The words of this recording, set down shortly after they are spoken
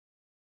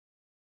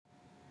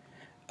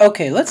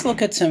Okay, let's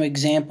look at some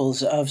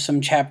examples of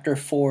some chapter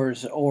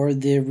 4s or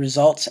the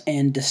results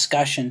and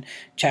discussion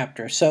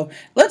chapter. So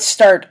let's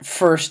start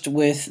first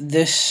with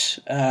this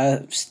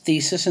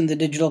thesis in the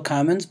Digital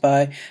Commons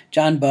by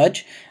John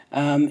Budge.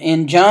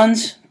 In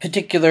John's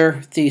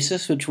particular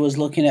thesis, which was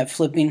looking at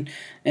flipping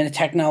in a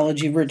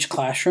technology-rich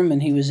classroom,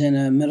 and he was in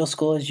a middle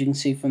school, as you can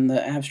see from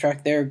the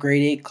abstract there,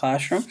 grade 8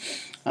 classroom.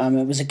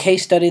 It was a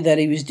case study that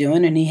he was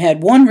doing, and he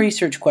had one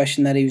research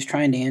question that he was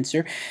trying to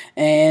answer,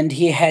 and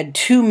he had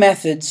two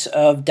methods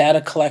of data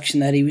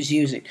collection that he was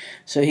using.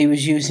 So he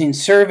was using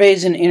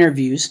surveys and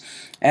interviews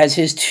as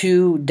his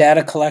two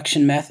data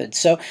collection methods.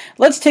 So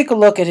let's take a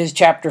look at his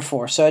chapter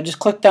 4. So I just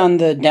clicked on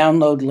the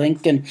download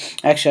link, and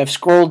actually I've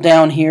scrolled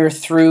down here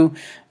through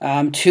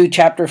to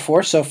chapter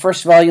 4. So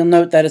first of all, you'll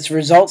note that it's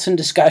results and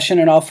discussion,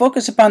 and I'll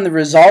focus upon the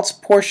results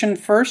portion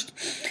first,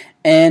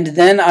 and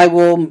then I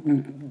will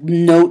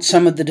note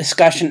some of the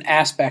discussion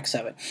aspects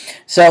of it.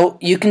 So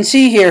you can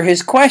see here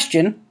his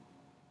question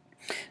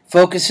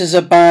focuses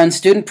upon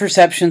student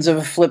perceptions of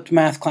a flipped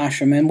math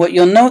classroom. And what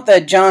you'll note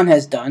that John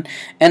has done,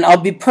 and I'll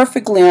be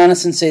perfectly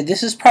honest and say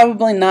this is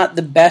probably not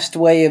the best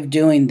way of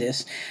doing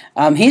this.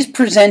 He's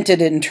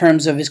presented it in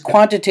terms of his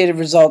quantitative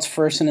results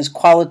first and his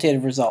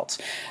qualitative results.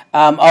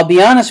 I'll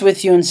be honest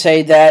with you and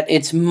say that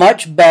it's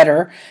much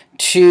better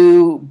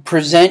to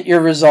present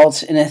your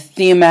results in a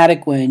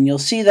thematic way, and you'll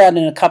see that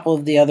in a couple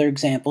of the other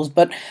examples,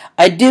 but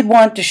I did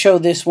want to show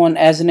this one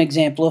as an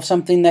example of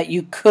something that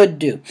you could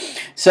do.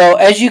 So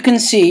as you can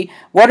see,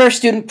 what are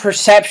student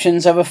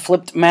perceptions of a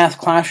flipped math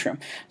classroom?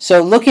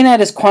 So looking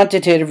at his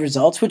quantitative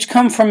results, which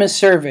come from his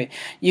survey,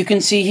 you can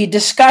see he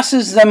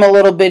discusses them a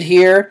little bit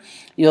here.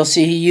 You'll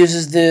see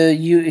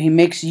he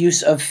makes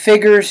use of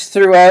figures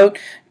throughout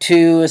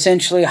to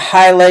essentially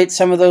highlight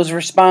some of those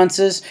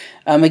responses.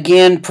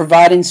 Again,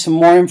 providing some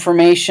more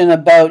information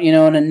about, in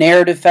a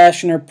narrative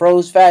fashion or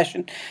prose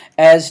fashion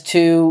as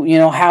to,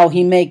 how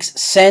he makes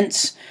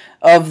sense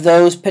of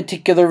those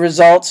particular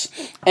results.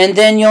 And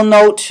then you'll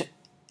note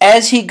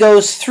as he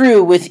goes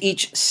through with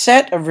each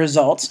set of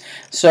results,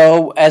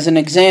 so as an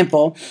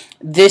example,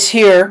 this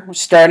here,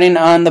 starting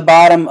on the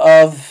bottom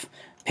of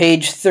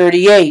page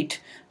 38,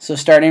 so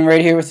starting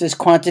right here with this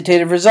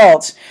quantitative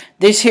results,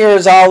 this here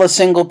is all a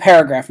single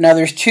paragraph. Now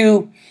there's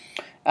two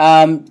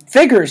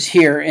figures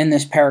here in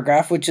this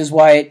paragraph, which is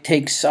why it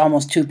takes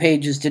almost 2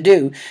 pages to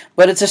do.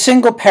 But it's a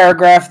single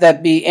paragraph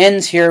that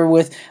ends here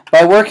with,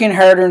 by working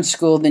harder in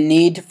school, the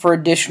need for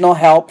additional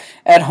help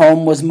at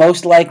home was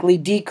most likely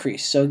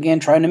decreased. So again,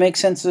 trying to make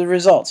sense of the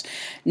results.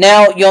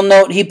 Now you'll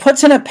note he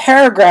puts in a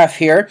paragraph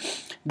here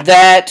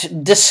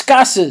that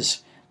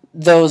discusses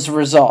those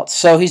results.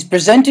 So he's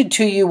presented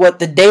to you what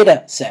the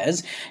data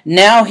says.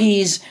 Now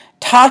he's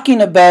talking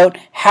about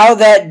how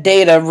that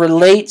data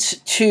relates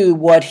to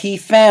what he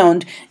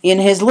found in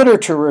his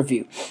literature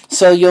review.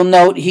 So you'll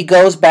note he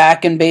goes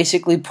back and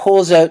basically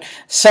pulls out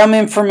some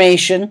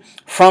information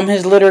from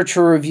his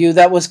literature review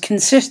that was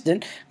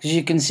consistent. As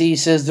you can see, he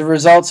says the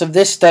results of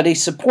this study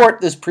support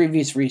this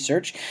previous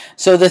research.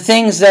 So the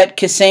things that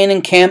Kissane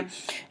and Kemp,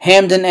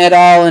 Hamden et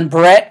al. And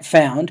Barrett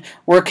found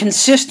were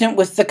consistent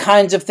with the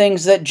kinds of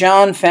things that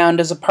John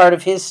found as a part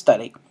of his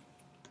study.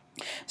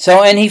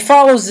 So, and he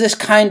follows this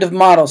kind of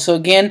model. So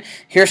again,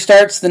 here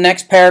starts the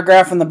next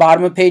paragraph on the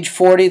bottom of page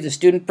 40, the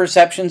student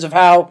perceptions of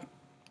how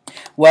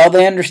well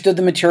they understood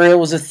the material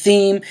was a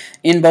theme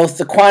in both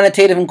the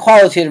quantitative and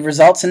qualitative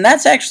results, and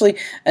that's actually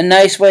a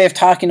nice way of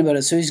talking about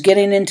it. So he's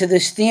getting into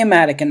this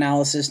thematic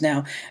analysis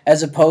now,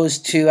 as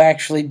opposed to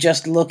actually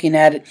just looking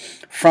at it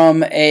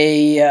from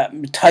a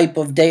type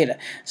of data.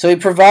 So he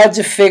provides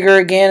a figure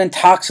again and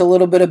talks a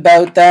little bit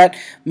about that,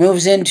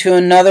 moves into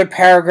another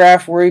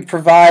paragraph where he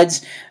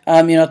provides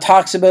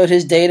talks about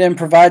his data and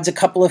provides a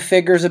couple of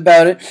figures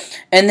about it.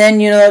 And then,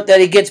 that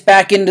he gets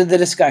back into the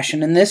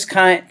discussion. And this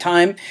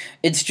time,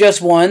 it's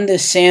just one,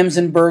 this Sams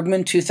and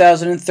Bergman,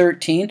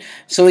 2013.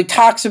 So he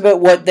talks about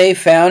what they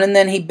found, and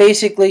then he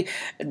basically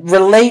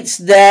relates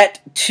that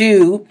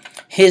to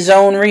his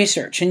own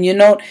research. And you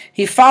note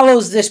he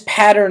follows this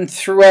pattern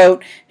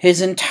throughout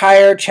his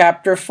entire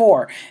chapter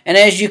 4. And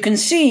as you can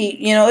see,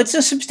 it's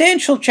a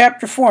substantial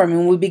chapter 4. I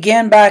mean, we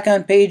began back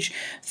on page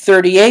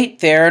 38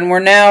 there, and we're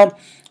now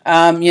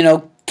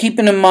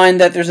keeping in mind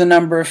that there's a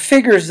number of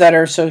figures that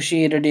are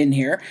associated in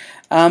here.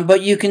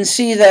 But you can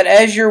see that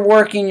as you're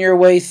working your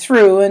way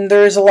through, and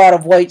there is a lot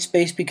of white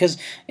space because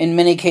in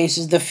many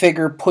cases the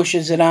figure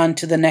pushes it on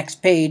to the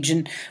next page,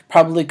 and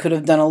probably could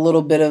have done a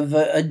little bit of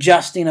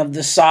adjusting of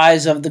the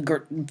size of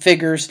the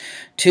figures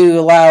to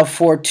allow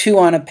for 2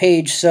 on a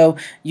page, so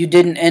you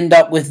didn't end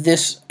up with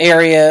this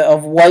area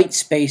of white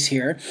space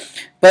here.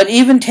 But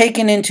even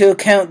taking into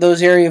account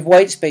those area of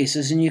white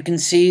spaces, and you can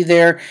see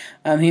there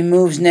he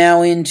moves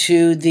now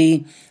into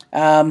the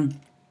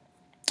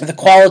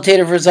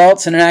qualitative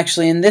results, and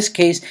actually in this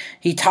case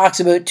he talks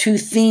about 2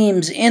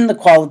 themes in the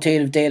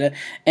qualitative data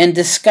and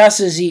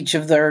discusses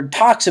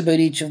talks about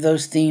each of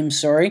those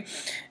themes,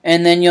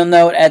 and then you'll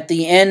note at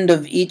the end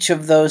of each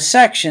of those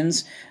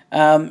sections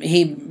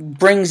he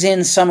brings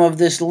in some of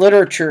this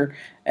literature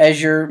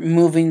as you're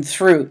moving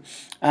through.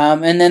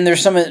 And then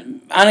there's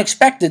some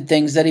unexpected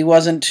things that he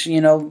wasn't,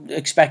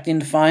 expecting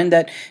to find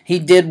that he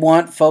did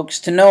want folks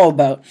to know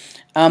about.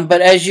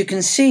 But as you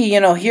can see,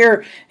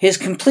 here his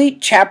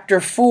complete chapter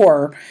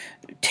 4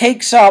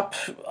 takes up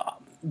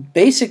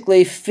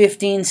basically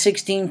 15,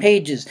 16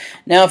 pages.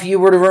 Now, if you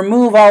were to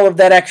remove all of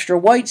that extra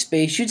white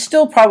space, you'd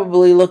still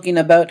probably looking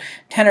about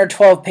 10 or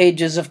 12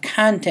 pages of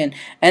content,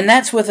 and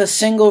that's with a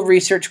single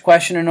research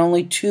question and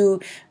only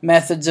 2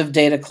 methods of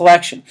data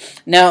collection.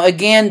 Now,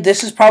 again,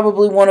 this is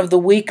probably one of the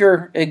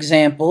weaker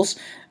examples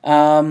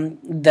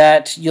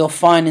that you'll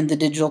find in the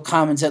Digital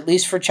Commons, at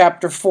least for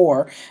Chapter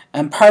 4,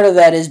 and part of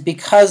that is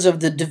because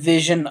of the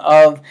division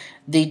of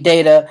the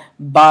data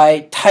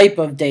by type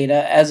of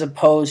data as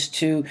opposed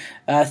to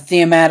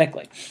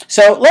thematically.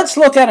 So let's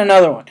look at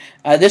another one.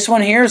 This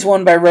one here is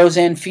one by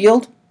Roseanne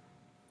Field,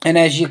 and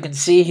as you can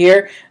see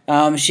here,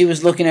 she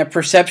was looking at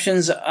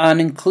perceptions on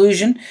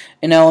inclusion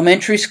in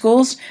elementary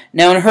schools.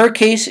 Now in her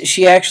case,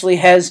 she actually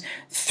has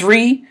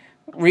 3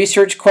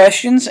 research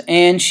questions,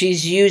 and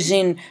she's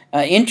using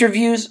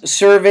interviews,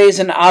 surveys,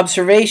 and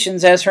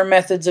observations as her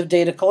methods of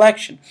data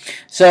collection.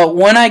 So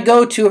when I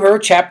go to her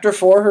Chapter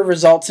 4, her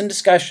results and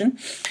discussion,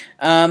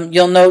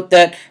 you'll note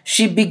that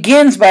she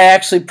begins by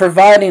actually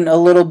providing a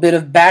little bit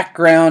of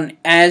background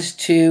as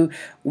to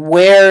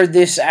where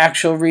this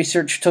actual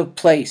research took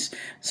place.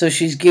 So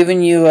she's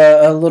giving you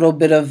a little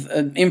bit of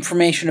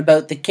information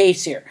about the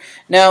case here.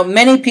 Now,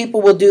 many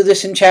people will do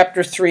this in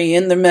Chapter 3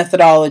 in the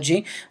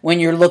methodology when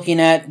you're looking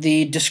at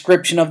the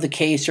description of the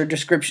case or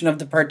description of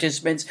the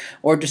participants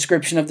or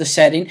description of the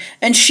setting.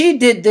 And she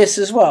did this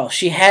as well.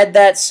 She had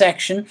that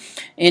section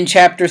in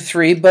Chapter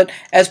 3, but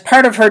as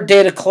part of her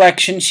data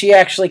collection, she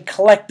actually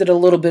collected a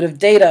little bit of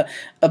data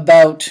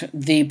about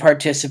the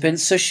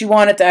participants. So she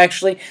wanted to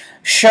actually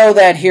show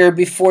that here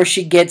before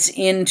she gets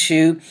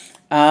into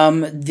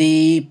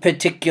the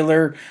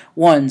particular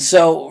one.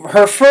 So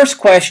her first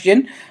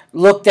question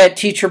looked at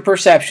teacher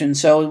perception.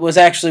 So it was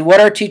actually, what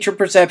are teacher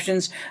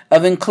perceptions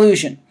of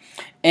inclusion?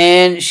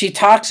 And she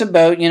talks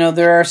about,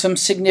 there are some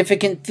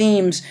significant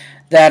themes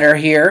that are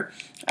here.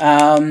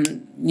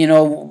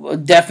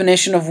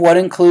 Definition of what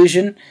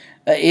inclusion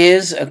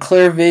is, a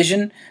clear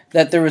vision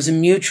that there was a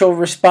mutual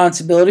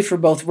responsibility for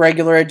both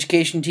regular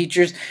education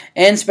teachers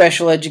and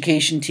special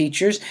education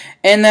teachers,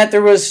 and that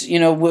there was,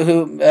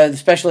 the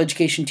special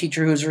education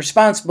teacher who was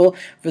responsible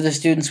for the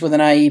students with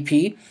an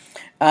IEP.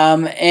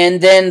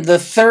 And then the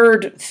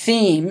third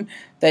theme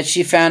that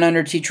she found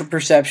under teacher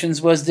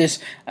perceptions was this,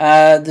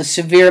 the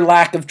severe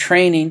lack of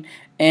training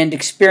and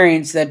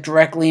experience that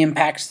directly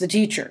impacts the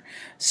teacher.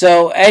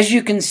 So as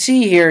you can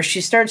see here,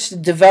 she starts to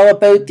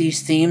develop out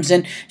these themes,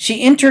 and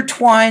she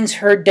intertwines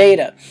her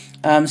data.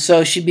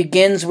 So she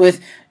begins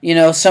with,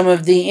 some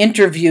of the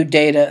interview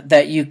data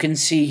that you can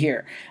see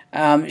here.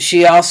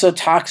 She also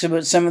talks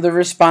about some of the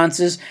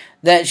responses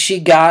that she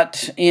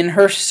got in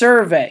her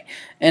survey.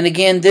 And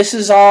again, this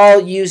is all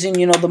using,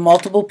 the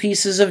multiple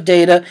pieces of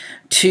data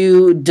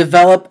to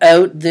develop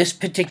out this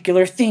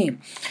particular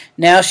theme.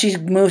 Now she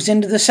moves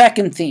into the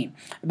second theme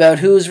about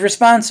who's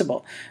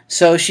responsible.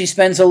 So she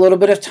spends a little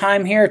bit of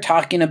time here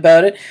talking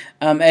about it.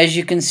 As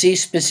you can see,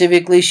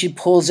 specifically, she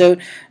pulls out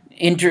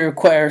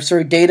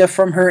data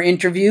from her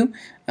interview.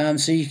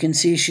 So you can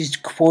see she's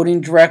quoting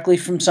directly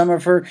from some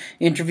of her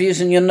interviews,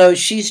 and you'll note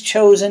she's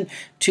chosen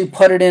to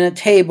put it in a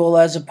table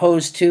as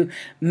opposed to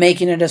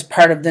making it as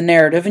part of the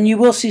narrative. And you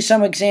will see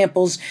some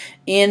examples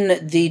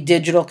in the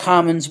Digital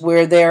Commons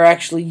where they're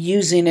actually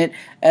using it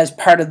as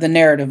part of the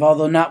narrative,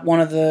 although not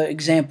one of the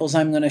examples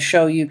I'm going to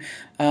show you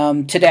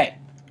today.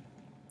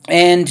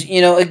 And,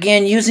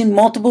 again, using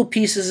multiple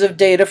pieces of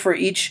data for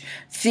each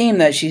theme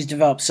that she's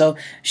developed. So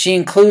she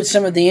includes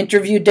some of the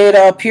interview data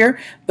up here,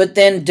 but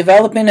then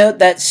developing out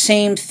that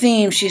same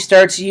theme, she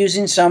starts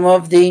using some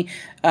of the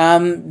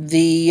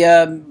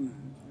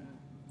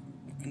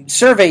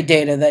survey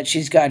data that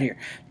she's got here.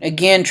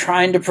 Again,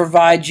 trying to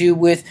provide you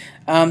with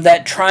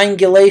that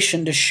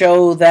triangulation to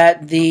show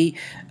that the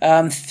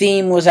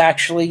theme was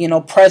actually,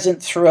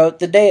 present throughout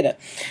the data.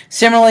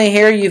 Similarly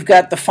here, you've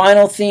got the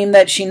final theme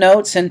that she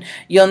notes, and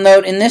you'll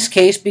note in this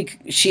case,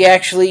 she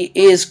actually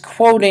is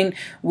quoting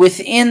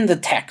within the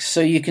text.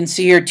 So you can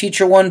see here,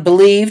 Teacher 1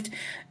 believed,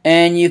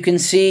 and you can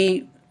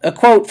see a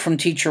quote from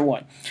Teacher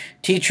 1.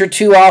 Teacher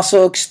 2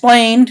 also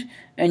explained,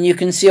 and you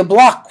can see a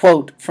block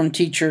quote from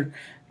Teacher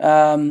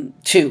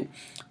 2.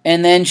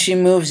 And then she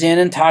moves in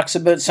and talks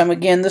about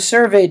the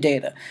survey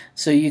data.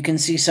 So you can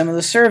see some of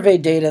the survey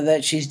data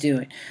that she's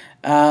doing.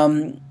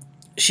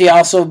 She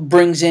also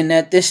brings in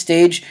at this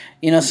stage,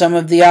 some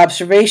of the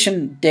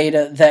observation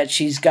data that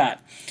she's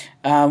got,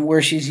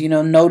 where she's,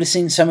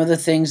 noticing some of the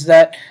things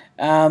that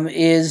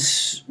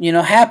is,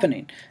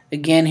 happening.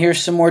 Again,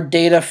 here's some more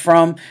data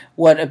from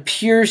what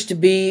appears to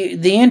be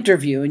the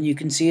interview, and you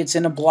can see it's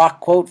in a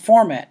block quote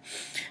format.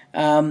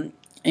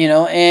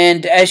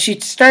 And as she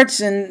starts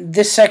in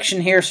this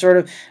section here,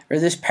 or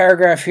this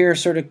paragraph here,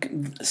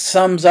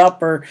 sums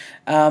up or,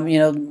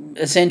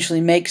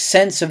 essentially makes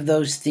sense of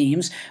those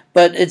themes.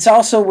 But it's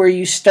also where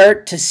you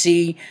start to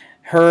see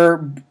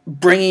her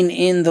bringing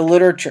in the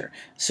literature.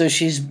 So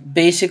she's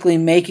basically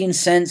making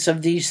sense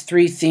of these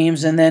three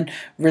themes and then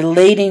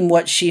relating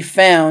what she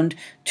found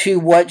to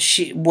what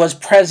she was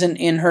present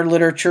in her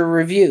literature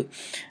review.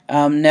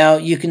 Now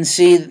you can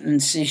see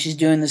she's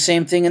doing the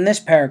same thing in this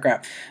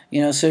paragraph.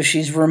 So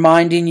she's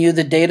reminding you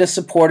the data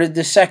supported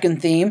the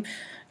second theme,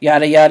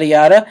 yada yada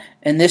yada,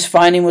 and this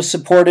finding was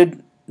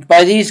supported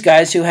by these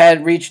guys who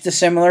had reached a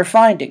similar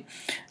finding.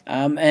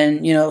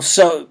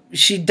 So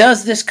she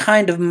does this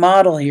kind of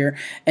model here,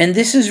 and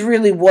this is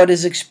really what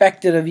is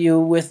expected of you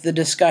with the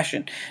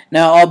discussion.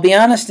 Now, I'll be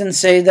honest and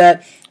say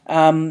that,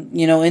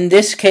 in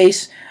this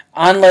case,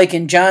 unlike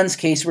in John's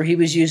case where he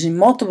was using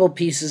multiple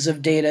pieces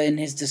of data in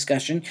his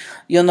discussion,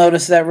 you'll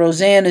notice that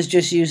Roseanne is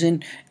just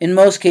using, in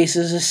most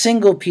cases, a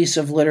single piece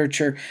of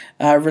literature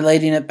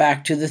relating it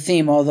back to the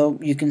theme, although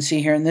you can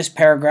see here in this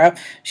paragraph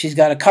she's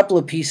got a couple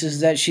of pieces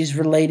that she's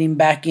relating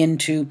back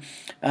into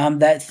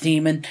that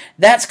theme, and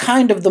that's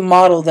kind of the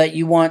model that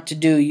you want to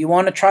do. You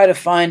want to try to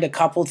find a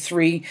couple,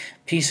 three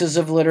pieces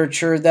of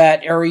literature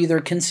that are either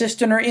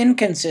consistent or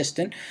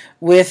inconsistent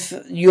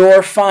with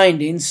your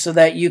findings so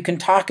that you can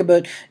talk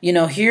about,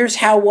 here's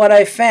how what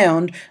I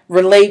found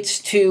relates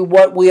to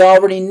what we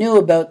already knew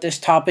about this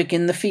topic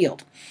in the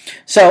field.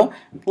 So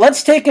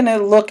let's take a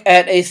look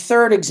at a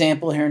third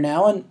example here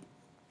now, and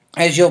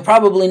as you'll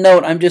probably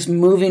note, I'm just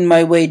moving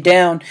my way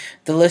down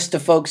the list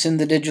of folks in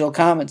the Digital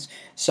Commons.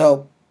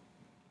 So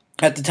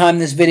at the time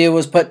this video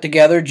was put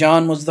together,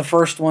 John was the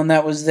first one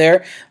that was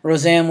there,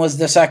 Roseanne was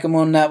the second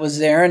one that was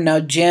there, and now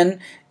Jen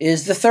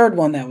is the third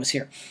one that was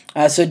here.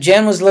 So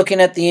Jen was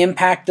looking at the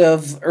impact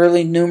of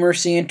early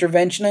numeracy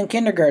intervention on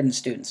kindergarten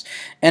students.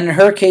 And in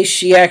her case,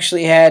 she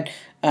actually had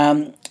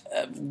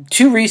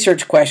two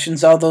research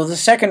questions, although the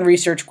second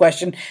research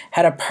question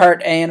had a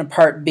Part A and a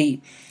Part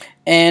B.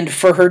 And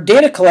for her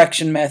data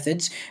collection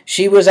methods,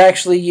 she was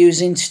actually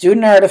using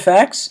student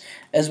artifacts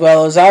as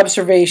well as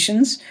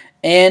observations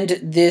and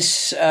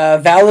this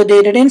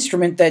validated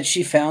instrument that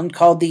she found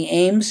called the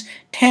Ames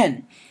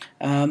 10.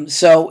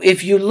 So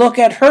if you look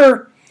at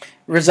her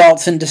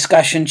results and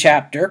discussion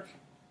chapter,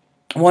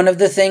 one of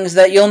the things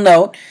that you'll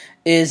note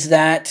is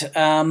that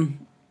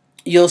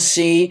you'll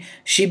see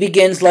she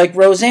begins like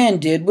Roseanne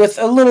did with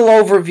a little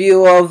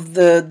overview of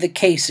the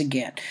case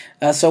again.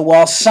 So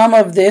while some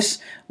of this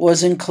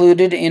was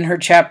included in her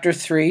chapter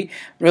 3,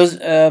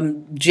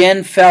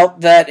 Jen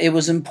felt that it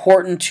was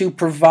important to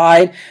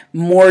provide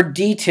more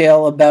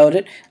detail about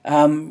it,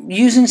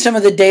 using some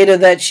of the data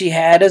that she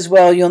had as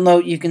well. You'll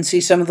note you can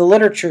see some of the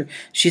literature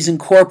she's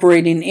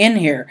incorporating in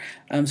here.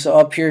 So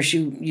up here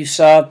you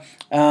saw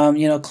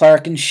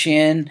Clark and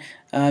Shin.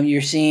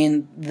 You're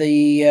seeing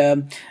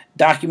the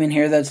document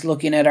here that's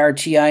looking at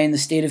RTI in the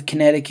state of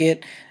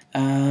Connecticut.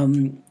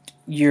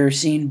 You're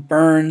seeing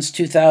Burns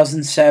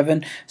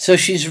 2007. So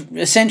she's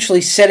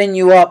essentially setting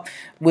you up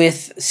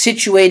with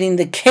situating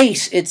the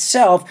case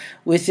itself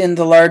within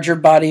the larger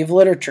body of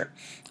literature.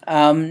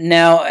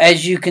 Now,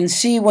 as you can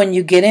see when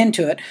you get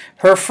into it,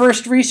 her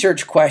first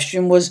research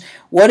question was,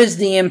 what is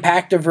the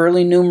impact of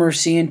early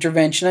numeracy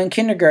intervention on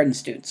kindergarten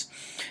students?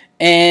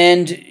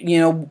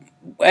 And,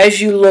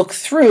 as you look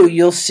through,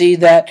 you'll see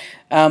that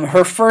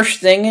her first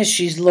thing is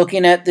she's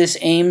looking at this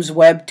Ames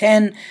Web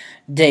 10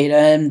 data,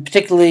 and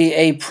particularly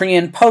a pre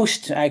and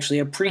post, actually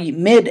a pre,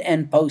 mid,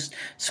 and post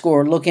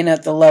score, looking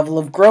at the level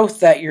of growth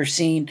that you're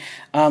seeing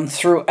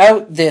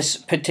throughout this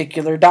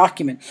particular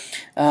document.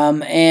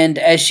 And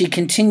as she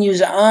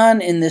continues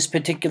on in this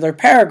particular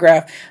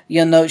paragraph,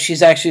 you'll note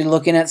she's actually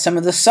looking at some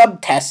of the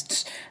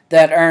subtests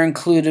that are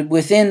included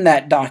within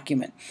that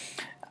document.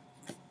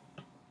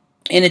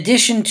 In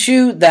addition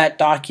to that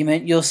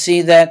document, you'll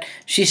see that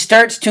she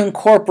starts to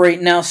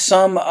incorporate now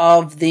some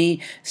of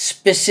the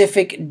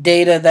specific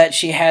data that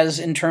she has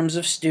in terms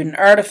of student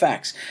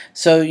artifacts.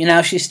 So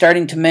now she's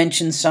starting to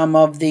mention some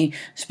of the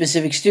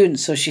specific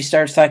students. So she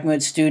starts talking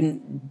about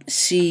student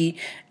C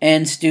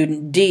and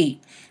student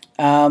D.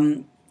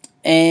 And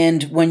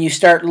when you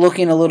start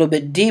looking a little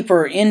bit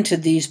deeper into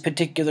these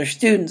particular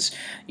students,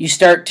 you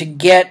start to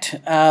get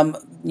some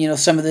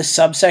of this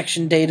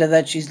subsection data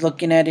that she's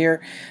looking at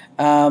here.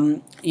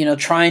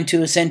 Trying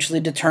to essentially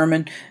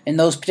determine, in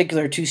those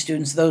particular two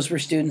students, those were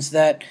students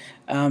that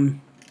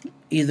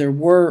either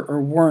were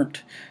or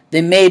weren't.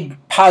 They made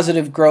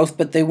positive growth,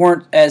 but they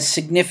weren't as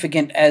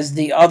significant as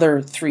the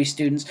other three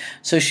students.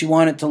 So she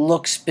wanted to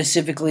look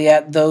specifically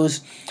at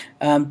those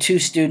two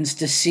students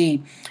to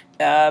see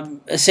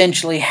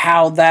essentially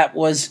how that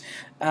was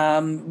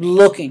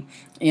looking.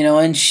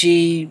 And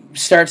she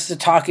starts to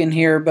talk in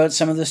here about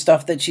some of the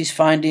stuff that she's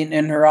finding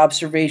in her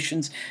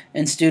observations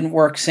and student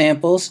work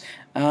samples.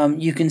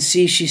 You can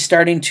see she's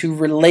starting to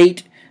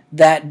relate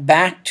that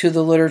back to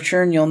the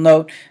literature, and you'll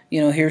note,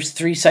 here's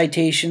 3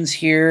 citations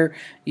here.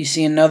 You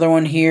see another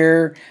one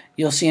here.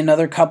 You'll see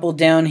another couple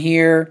down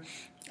here.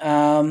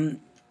 Again,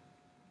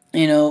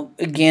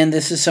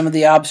 this is some of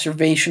the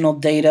observational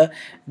data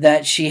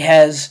that she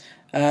has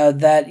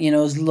that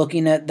is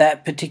looking at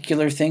that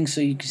particular thing. So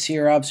you can see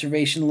her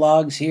observation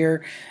logs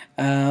here.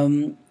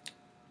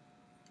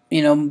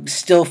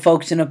 still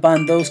focusing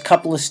upon those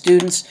couple of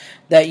students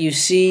that you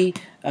see.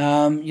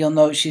 You'll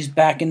note she's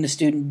back into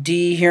student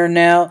D here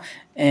now,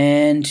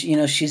 and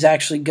she's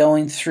actually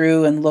going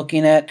through and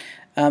looking at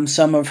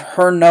some of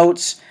her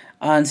notes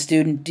on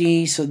student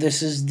D. So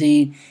this is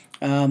the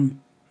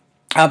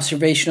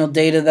observational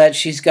data that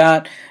she's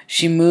got.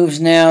 She moves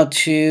now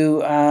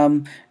to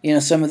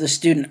some of the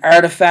student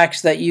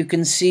artifacts that you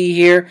can see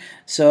here.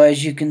 So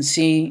as you can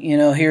see,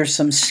 here's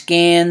some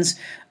scans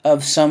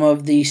of some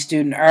of the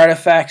student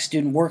artifacts,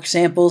 student work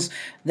samples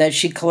that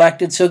she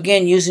collected. So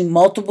again, using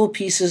multiple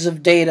pieces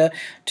of data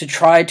to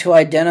try to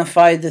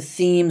identify the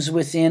themes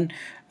within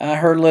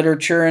her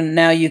literature. And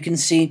now you can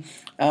see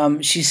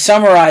she's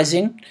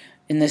summarizing,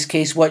 in this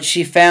case, what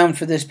she found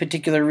for this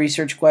particular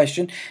research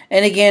question,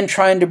 and again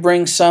trying to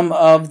bring some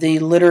of the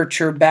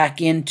literature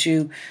back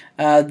into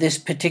this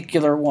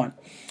particular one.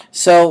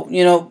 So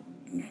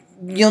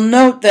you'll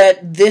note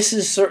that this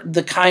is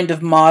the kind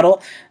of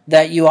model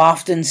that you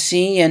often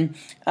see, and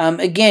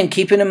again,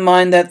 keeping in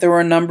mind that there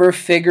were a number of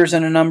figures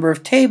and a number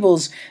of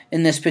tables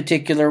in this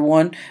particular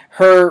one,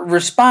 her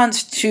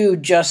response to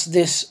just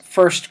this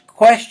first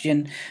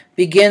question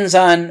begins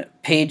on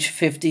page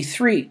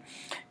 53.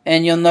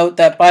 And you'll note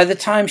that by the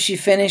time she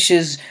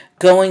finishes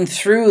going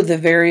through the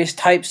various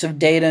types of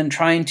data and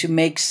trying to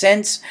make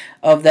sense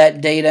of that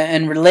data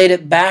and relate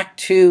it back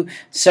to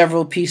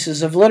several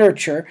pieces of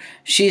literature,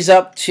 she's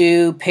up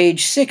to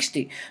page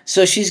 60.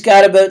 So she's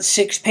got about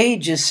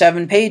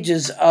 7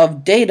 pages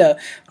of data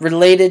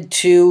related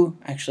to,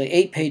 actually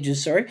 8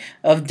 pages, sorry,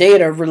 of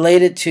data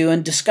related to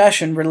and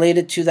discussion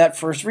related to that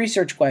first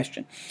research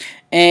question.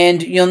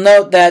 And you'll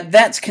note that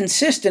that's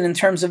consistent in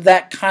terms of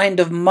that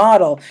kind of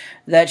model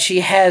that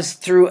she has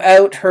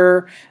throughout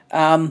her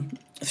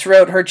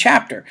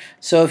chapter.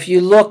 So if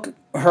you look,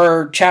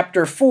 her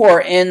chapter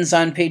 4 ends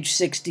on page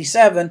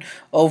 67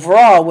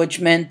 overall, which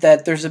meant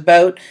that there's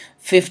about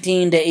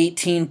 15 to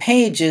 18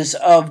 pages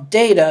of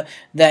data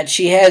that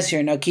she has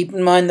here. Now keep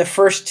in mind the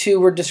first two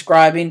were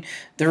describing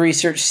the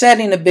research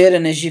setting a bit,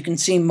 and as you can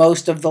see,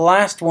 most of the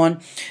last one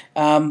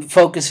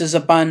focuses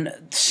upon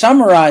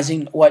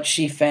summarizing what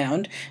she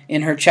found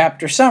in her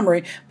chapter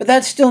summary, but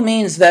that still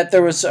means that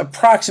there was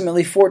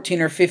approximately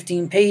 14 or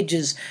 15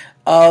 pages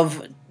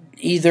of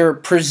either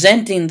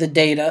presenting the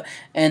data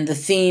and the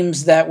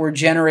themes that were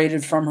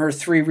generated from her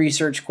 3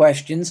 research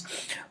questions,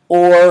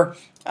 or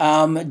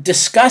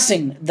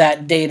discussing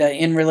that data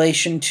in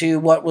relation to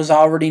what was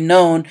already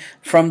known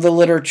from the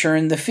literature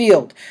in the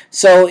field.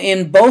 So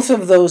in both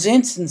of those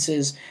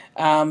instances,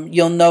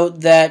 you'll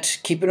note that,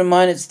 keep it in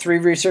mind, it's 3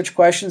 research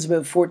questions,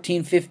 about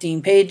 14,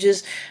 15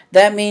 pages.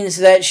 That means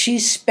that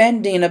she's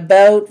spending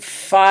about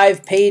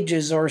 5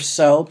 pages or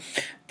so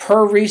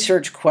per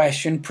research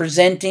question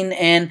presenting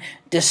and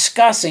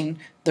discussing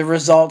the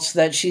results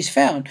that she's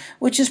found,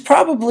 which is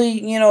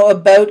probably,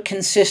 about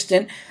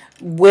consistent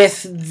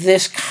with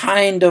this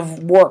kind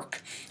of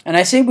work. And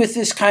I say with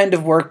this kind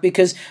of work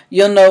because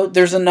you'll note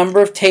there's a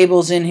number of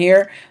tables in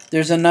here.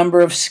 There's a number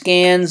of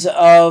scans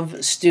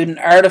of student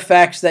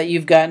artifacts that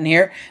you've gotten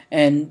here,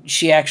 and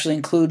she actually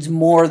includes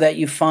more that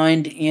you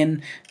find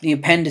in the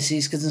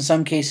appendices, because in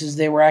some cases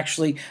they were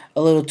actually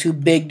a little too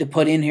big to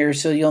put in here.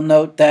 So you'll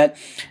note that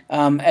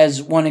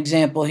as one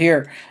example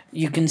here,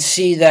 you can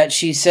see that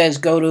she says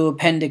go to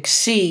Appendix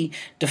C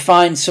to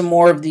find some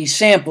more of these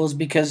samples,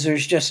 because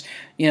there's just,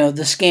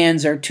 the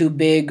scans are too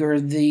big, or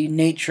the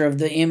nature of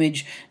the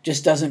image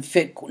just doesn't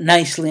fit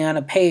nicely on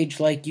a page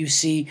like you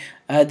see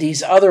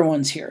these other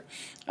ones here.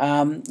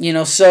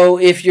 So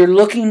if you're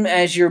looking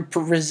as you're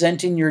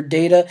presenting your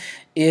data,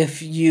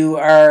 if you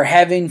are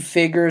having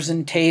figures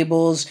and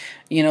tables,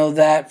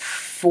 that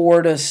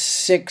 4 to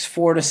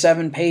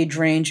 7 page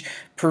range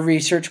per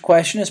research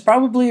question is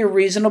probably a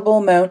reasonable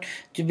amount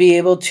to be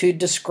able to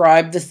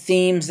describe the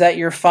themes that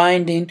you're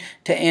finding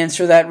to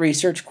answer that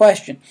research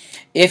question.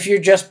 If you're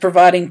just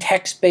providing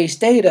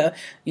text-based data,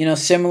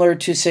 similar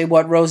to, say,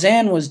 what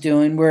Roseanne was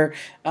doing, where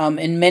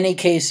in many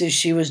cases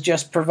she was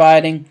just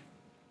providing,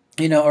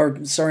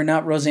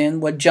 not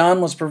Roseanne, what John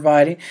was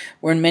providing,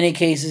 where in many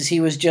cases he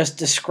was just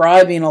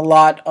describing a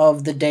lot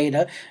of the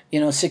data.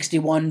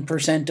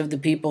 61% of the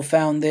people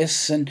found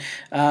this, and,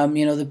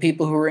 the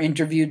people who were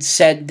interviewed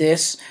said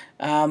this.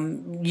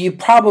 You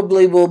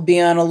probably will be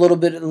on a little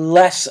bit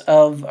less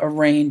of a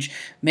range,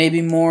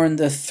 maybe more in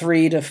the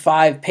 3 to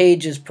 5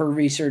 pages per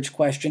research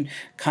question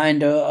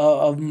kind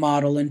of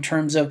model, in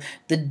terms of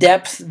the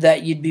depth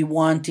that you'd be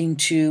wanting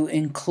to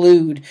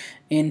include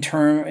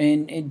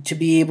to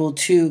be able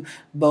to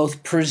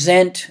both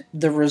present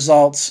the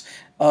results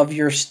of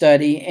your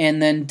study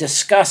and then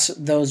discuss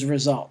those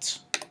results.